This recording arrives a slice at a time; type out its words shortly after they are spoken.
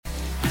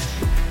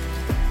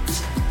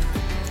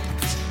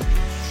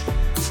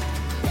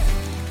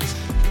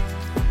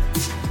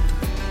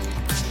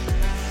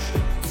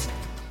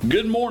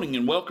Good morning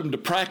and welcome to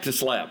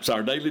Practice Laps,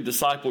 our daily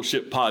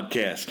discipleship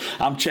podcast.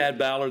 I'm Chad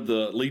Ballard,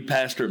 the lead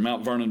pastor at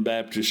Mount Vernon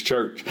Baptist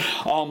Church.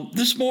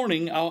 This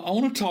morning, I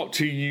want to talk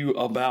to you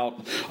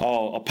about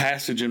a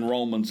passage in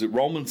Romans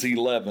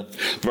 11,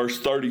 verse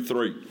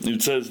 33.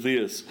 It says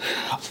this: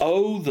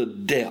 "Oh, the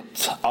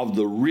depth of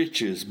the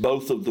riches,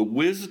 both of the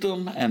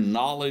wisdom and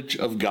knowledge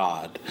of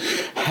God!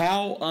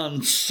 How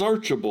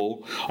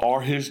unsearchable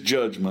are His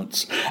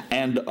judgments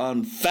and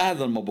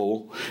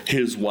unfathomable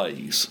His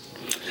ways."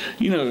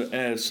 You know,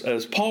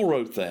 as Paul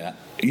wrote that,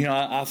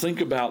 I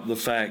think about the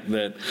fact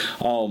that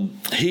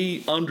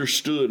he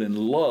understood and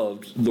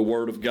loved the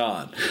Word of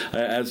God.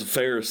 As a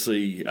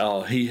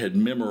Pharisee, he had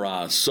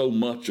memorized so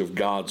much of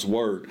God's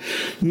Word.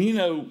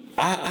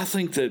 I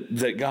think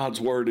that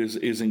God's Word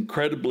is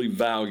incredibly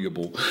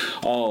valuable.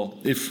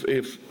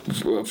 If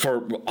for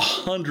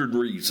 100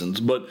 reasons,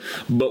 but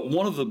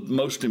one of the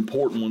most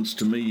important ones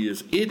to me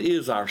is it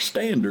is our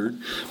standard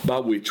by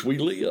which we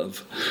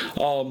live.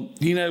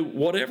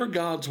 Whatever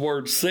God's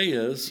Word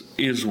says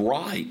is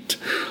right.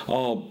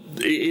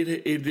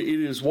 It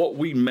is what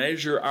we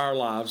measure our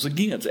lives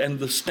against, and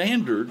the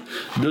standard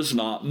does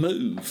not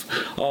move.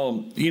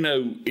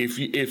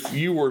 If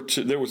you were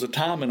to, there was a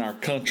time in our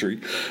country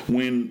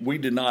when we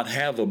did not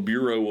have a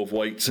Bureau of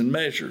Weights and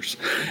Measures,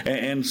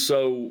 and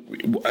so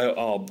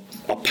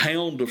a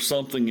pound of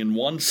something in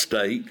one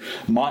state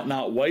might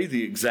not weigh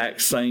the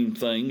exact same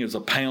thing as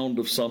a pound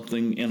of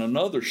something in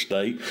another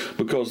state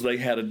because they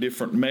had a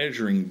different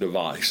measuring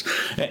device.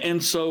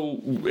 And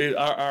so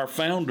our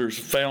founders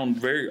found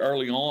very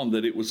early on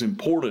that it was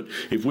important,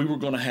 if we were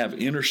going to have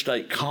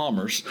interstate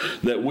commerce,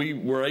 that we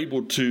were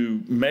able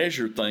to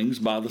measure things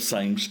by the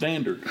same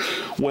standard.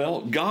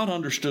 Well, God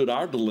understood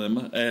our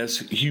dilemma as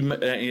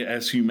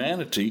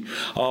humanity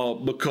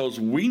because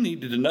we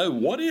needed to know,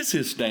 what is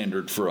His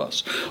standard for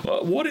us?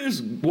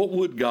 What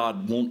would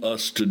God want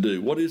us to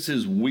do? What is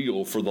His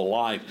will for the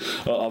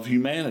life of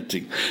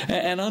humanity?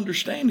 And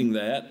understanding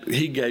that,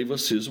 He gave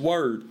us His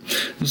Word.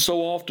 And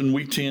so often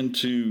we tend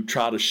to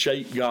try to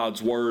shape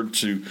God's Word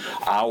to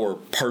our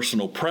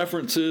personal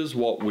preferences,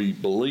 what we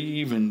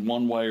believe in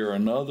one way or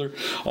another.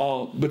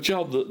 But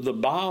y'all, the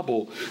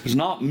Bible is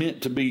not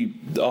meant to be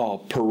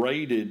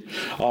paraded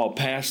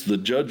past the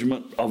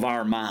judgment of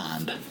our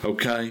mind,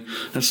 okay?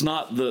 That's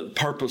not the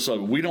purpose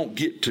of it. We don't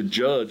get to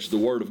judge the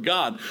Word of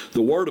God.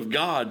 The Word of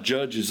God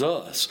judges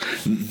us.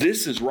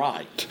 This is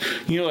right.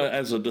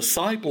 As a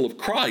disciple of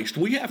Christ,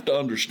 we have to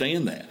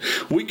understand that.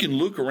 We can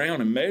look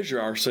around and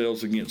measure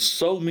ourselves against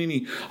so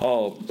many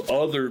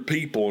other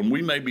people, and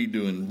we may be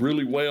doing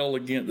really well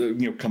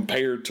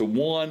compared to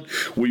one.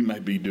 We may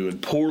be doing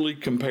poorly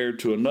compared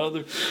to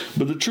another.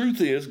 But the truth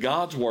is,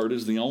 God's Word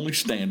is the only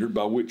standard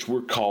by which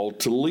we're called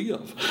to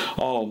live.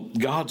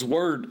 God's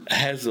Word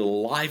has a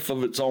life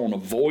of its own, a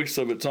voice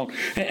of its own.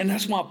 And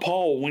that's why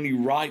Paul, when he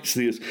writes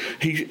this,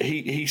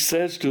 he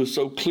says to us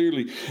so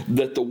clearly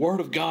that the Word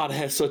of God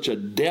has such a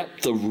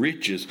depth of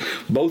riches,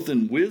 both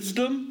in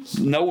wisdom,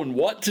 knowing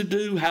what to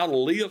do, how to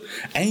live,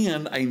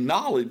 and a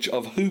knowledge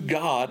of who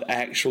God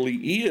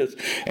actually is.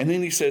 And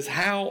then he says,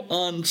 how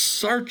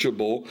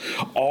unsearchable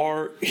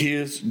are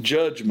His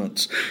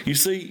judgments. You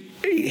see,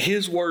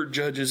 His Word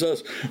judges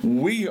us.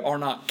 We are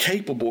not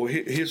capable.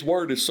 His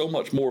Word is so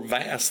much more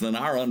vast than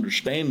our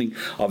understanding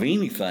of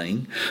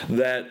anything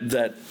that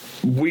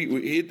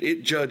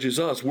it judges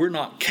us. We're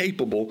not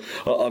capable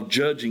of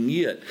judging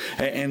it.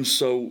 And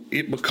so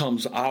it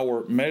becomes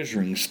our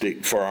measuring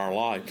stick for our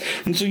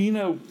life. And so,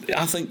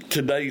 I think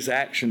today's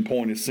action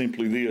point is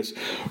simply this.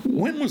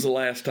 When was the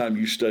last time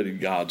you studied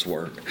God's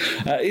Word?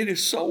 It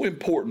is so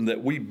important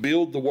that we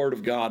build the Word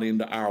of God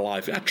into our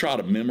life. I try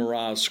to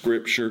memorize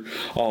Scripture.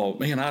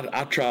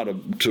 I try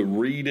to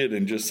read it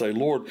and just say,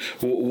 Lord,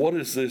 what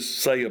does this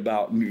say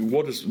about me?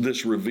 What does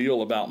this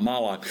reveal about my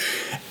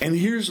life? And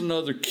here's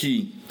another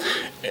key,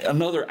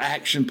 another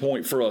action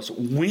point for us.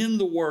 When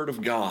the Word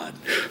of God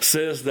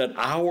says that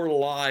our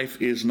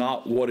life is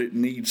not what it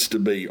needs to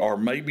be, or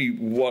maybe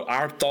what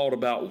our thought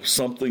about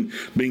something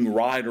being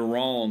right or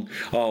wrong,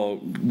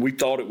 we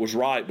thought it was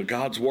right, but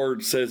God's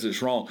Word says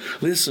it's wrong.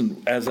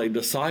 Listen, as a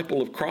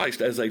disciple of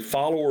Christ, as a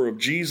follower of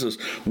Jesus,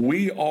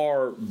 we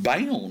are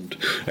bound.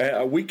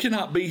 We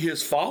cannot be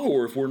His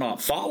follower if we're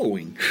not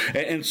following.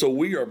 And so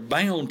we are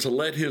bound to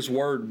let His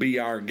Word be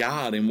our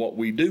guide in what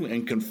we do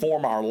and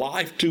conform our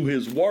life to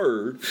His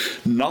Word,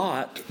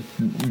 not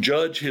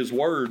judge His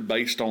Word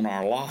based on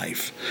our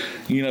life.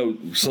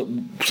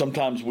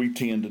 Sometimes we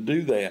tend to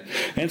do that.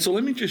 And so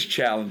let me just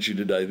challenge you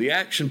today. The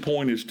action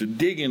point is to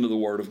dig into the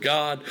Word of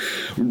God,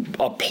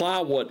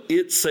 apply what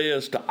it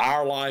says to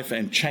our life,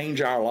 and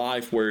change our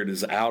life where it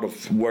is out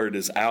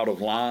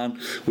of line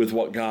with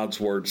what God's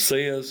Word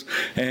says,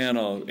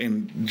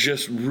 and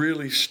just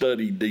really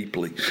study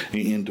deeply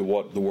into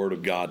what the Word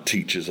of God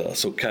teaches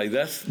us. Okay,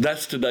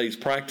 that's today's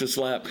practice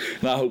lap,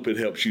 and I hope it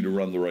helps you to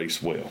run the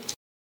race well.